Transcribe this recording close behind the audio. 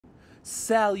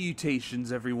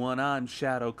Salutations everyone, I'm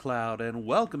Shadow Cloud and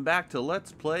welcome back to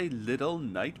Let's Play Little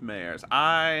Nightmares.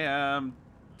 I am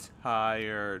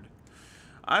tired.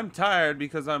 I'm tired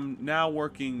because I'm now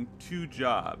working two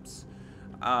jobs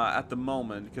at the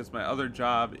moment because my other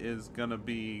job is gonna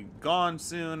be gone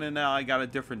soon and now I got a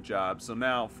different job. So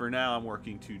now, for now, I'm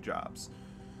working two jobs.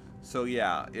 So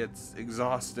yeah, it's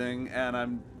exhausting and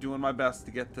I'm doing my best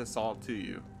to get this all to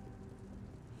you.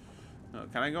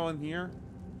 Can I go in here?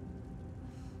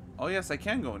 Oh yes, I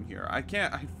can go in here. I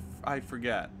can't. I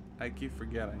forget. I keep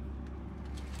forgetting.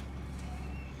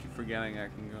 Keep forgetting I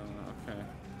can go. Okay.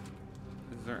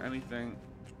 Is there anything?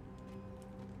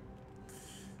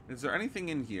 Is there anything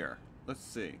in here? Let's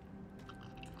see.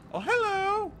 Oh,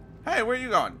 hello. Hey, where are you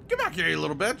going? Get back here, you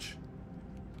little bitch.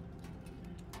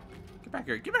 Get back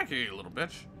here. Get back here, you little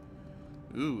bitch.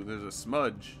 Ooh, there's a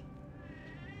smudge.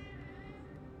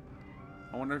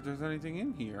 I wonder if there's anything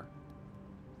in here.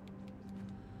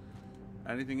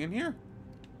 Anything in here?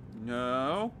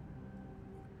 No.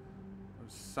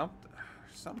 There's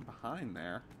something behind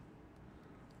there.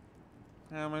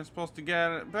 How am I supposed to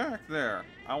get it back there?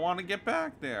 I want to get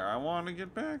back there. I want to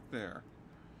get back there.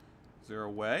 Is there a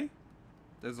way?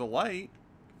 There's a light.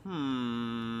 I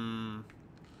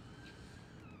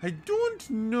don't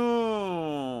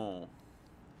know.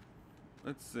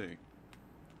 Let's see.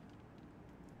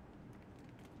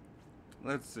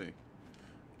 Let's see.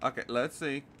 Okay, let's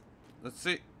see. Let's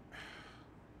see.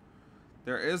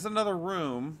 There is another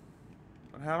room,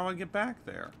 but how do I get back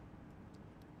there?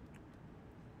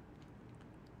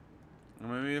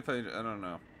 Maybe if I don't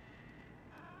know.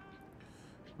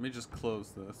 Let me just close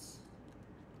this.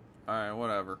 Alright,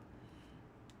 whatever.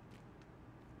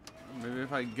 Maybe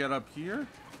if I get up here?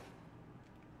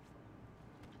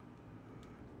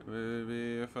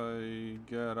 Maybe if I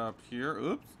get up here.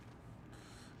 Oops.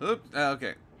 Oops.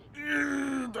 Okay.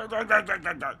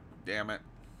 Damn it.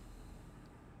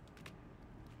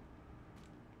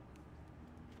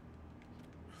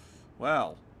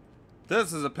 Well,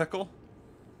 this is a pickle.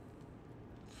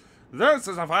 This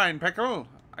is a fine pickle.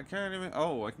 I can't even...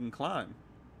 Oh, I can climb.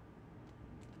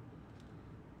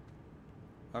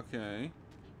 Okay.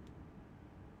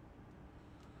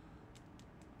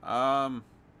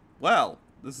 Well,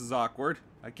 this is awkward.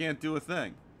 I can't do a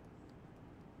thing.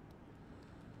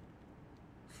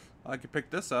 I can pick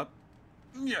this up.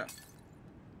 Yeah.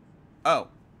 Oh,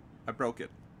 I broke it.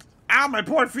 Ow, my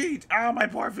poor feet! Ow, my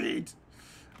poor feet!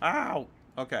 Ow!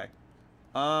 Okay.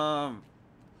 I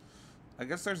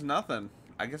guess there's nothing.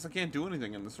 I guess I can't do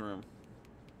anything in this room.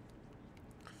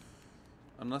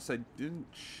 Unless I didn't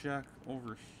check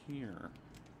over here.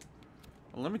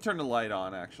 Well, let me turn the light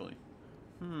on, actually.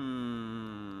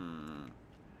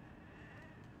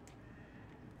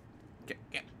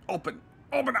 Get open!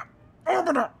 Open up!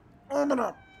 Open up! Open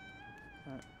up!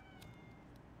 Right.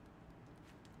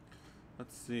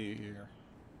 Let's see here.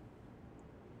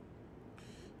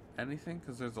 Anything?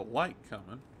 Because there's a light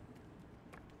coming.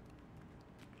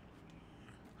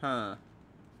 Huh.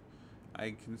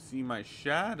 I can see my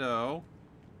shadow.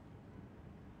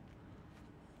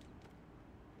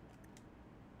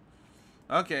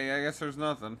 Okay, I guess there's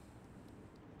nothing.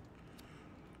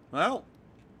 Well,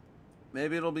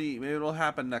 maybe it'll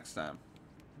happen next time.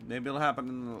 Maybe it'll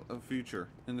happen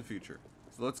in the future.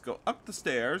 So let's go up the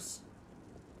stairs.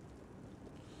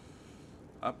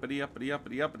 Uppity, uppity,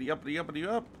 uppity, uppity, uppity, uppity,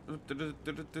 up. How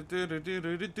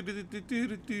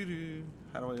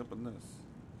do I open this?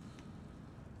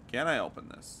 Can I open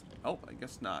this? Oh, I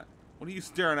guess not. What are you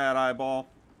staring at, eyeball?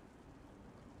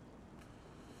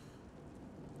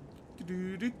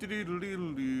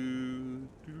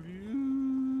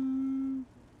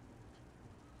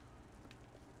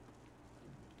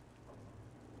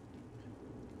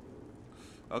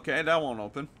 Okay, that won't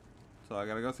open. So I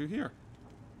gotta go through here.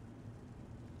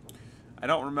 I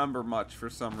don't remember much for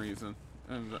some reason.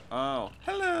 And oh,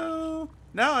 hello!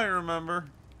 Now I remember.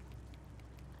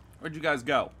 Where'd you guys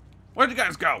go? Where'd you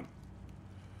guys go?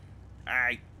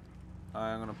 Hey.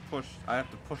 I'm gonna push. I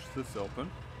have to push this open.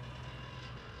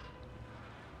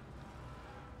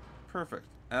 Perfect.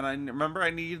 And I remember I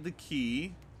needed the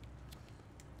key.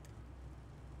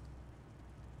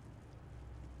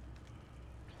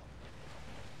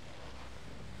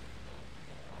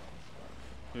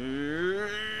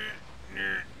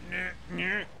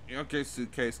 Okay,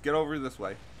 suitcase. Get over this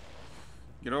way.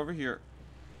 Get over here.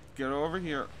 Get over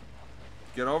here.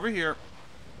 Get over here.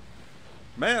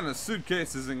 Man, this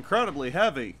suitcase is incredibly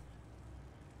heavy.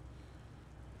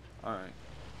 Alright.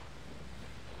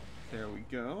 There we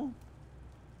go.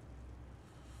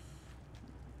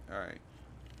 Alright.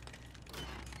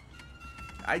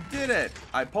 I did it!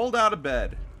 I pulled out of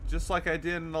bed. Just like I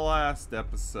did in the last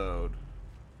episode.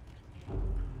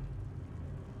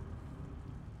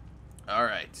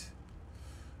 Alright.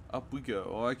 Up we go.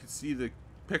 Oh, I can see the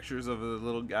pictures of the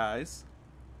little guys.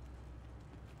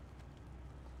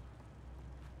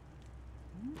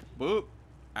 Boop.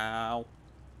 Ow.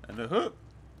 And a hoop.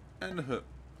 And a hoop.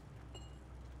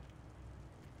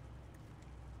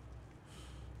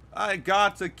 I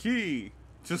got a key.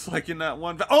 Just like in that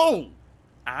one. Oh!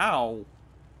 Ow.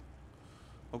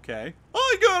 Okay.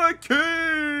 I got a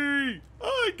key!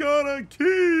 I got a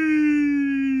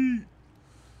key!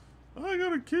 I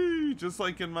got a key! Just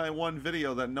like in my one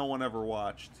video that no one ever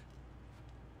watched.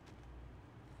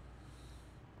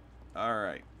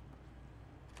 Alright.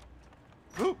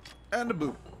 Boop. And a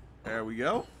boop. There we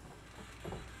go.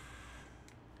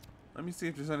 Let me see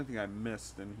if there's anything I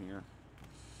missed in here.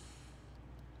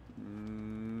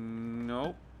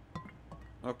 Nope.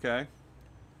 Okay.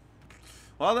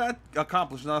 Well, that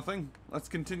accomplished nothing. Let's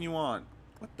continue on.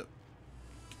 What the?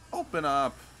 Open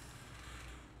up.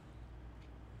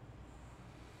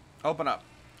 Open up.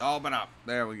 Open up.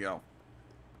 There we go.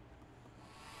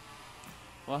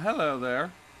 Well, hello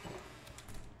there.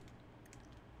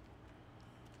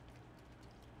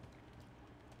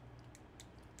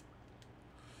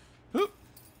 Hoop.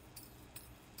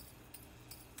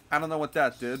 I don't know what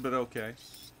that did, but okay.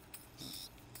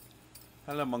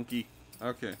 Hello, monkey.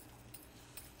 Okay.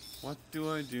 What do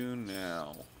I do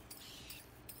now?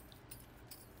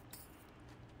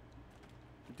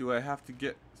 Do I have to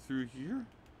get through here?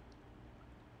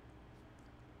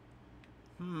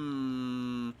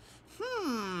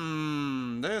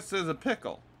 This is a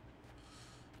pickle.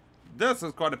 This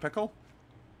is quite a pickle.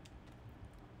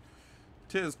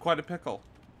 'Tis quite a pickle.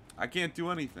 I can't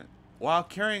do anything. While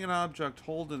carrying an object,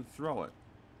 hold and throw it.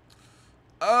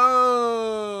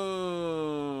 Oh!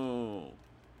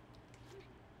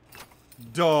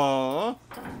 Duh!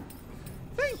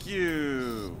 Thank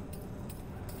you!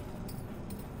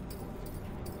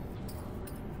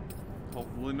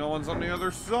 Hopefully no one's on the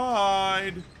other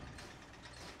side.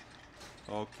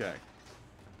 Okay.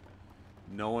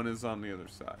 No one is on the other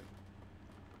side.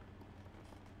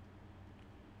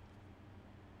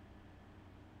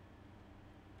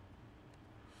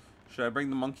 Should I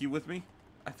bring the monkey with me?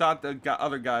 I thought the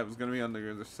other guy was going to be on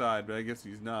the other side, but I guess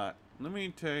he's not. Let me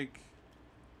take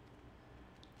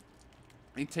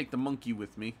the monkey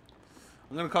with me.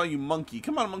 I'm going to call you Monkey.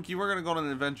 Come on, Monkey. We're going to go on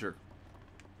an adventure.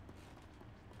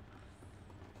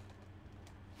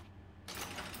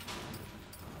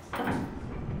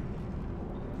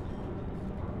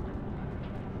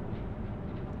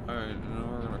 Alright, now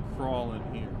we're going to crawl in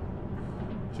here.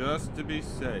 Just to be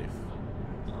safe.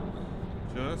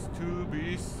 Just to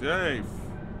be safe.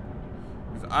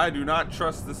 Because I do not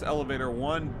trust this elevator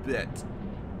one bit.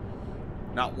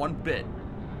 Not one bit.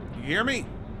 You hear me?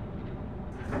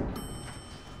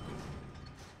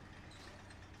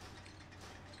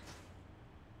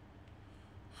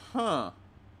 Huh.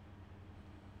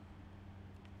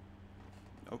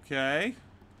 Okay.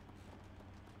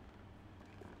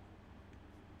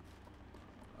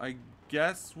 I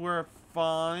guess we're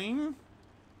fine.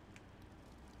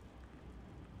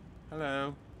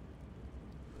 Hello.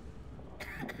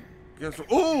 Guess.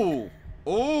 Oh!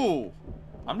 Oh!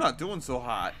 I'm not doing so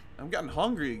hot. I'm getting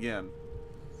hungry again.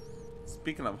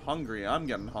 Speaking of hungry, I'm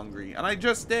getting hungry. And I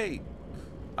just ate.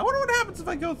 I wonder what happens if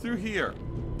I go through here.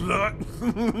 I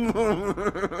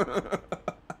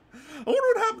wonder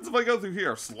what happens if I go through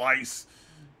here. Slice.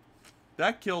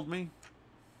 That killed me.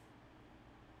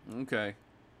 Okay.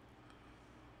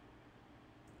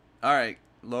 Alright.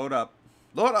 Load up.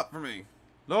 Load up for me.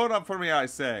 Load up for me, I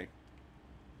say.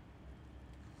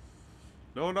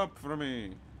 Load up for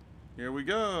me. Here we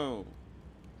go.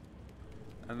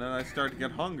 And then I start to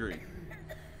get hungry.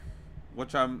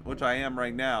 Which I am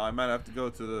right now. I might have to go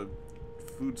to the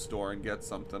food store and get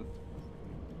something.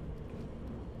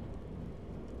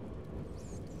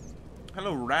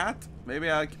 Hello, rat. Maybe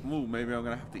maybe I'm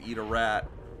gonna have to eat a rat.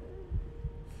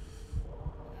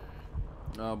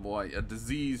 Oh boy, a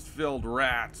disease-filled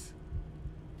rat.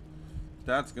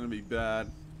 That's gonna be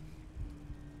bad.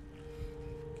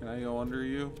 Can I go under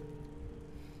you?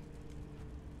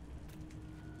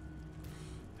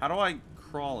 How do I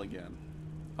crawl again?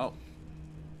 Oh,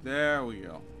 there we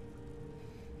go.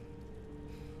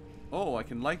 Oh, I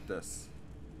can light this.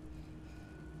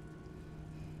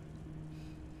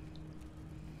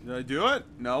 Did I do it?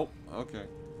 Nope. Okay.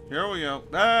 Here we go.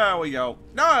 There we go.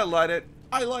 Now I light it.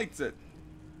 I liked it.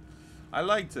 I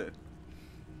liked it.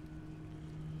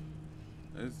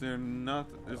 Is there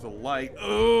nothing? There's a light.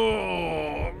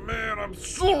 Oh, man, I'm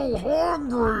so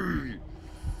hungry.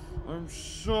 I'm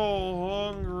so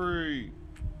hungry.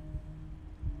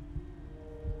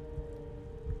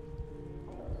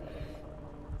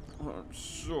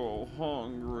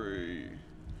 hungry.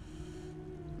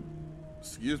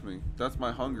 Excuse me. That's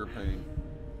my hunger pain.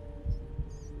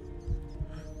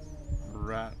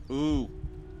 Rat. Ooh.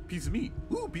 Piece of meat.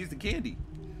 Ooh, piece of candy.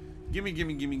 Gimme,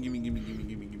 gimme, gimme, gimme, gimme, gimme,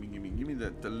 gimme, gimme, gimme. Give me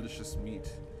that delicious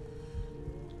meat.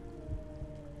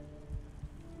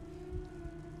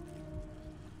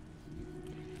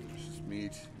 Delicious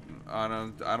meat. I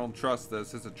don't trust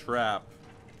this. It's a trap.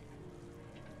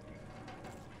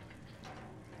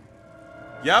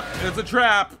 Yep, it's a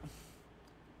trap.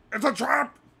 It's a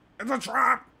trap. It's a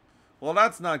trap. Well,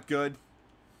 that's not good.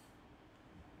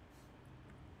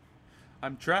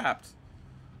 I'm trapped.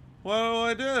 What do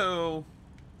I do?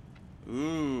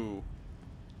 Ooh.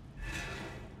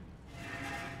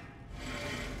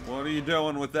 What are you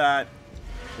doing with that?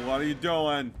 What are you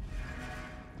doing?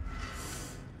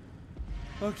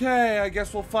 Okay, I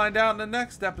guess we'll find out in the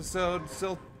next episode.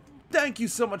 So, thank you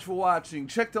so much for watching.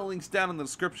 Check the links down in the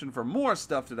description for more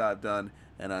stuff that I've done.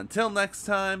 And until next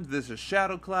time, this is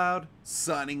Shadow Cloud,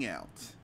 signing out.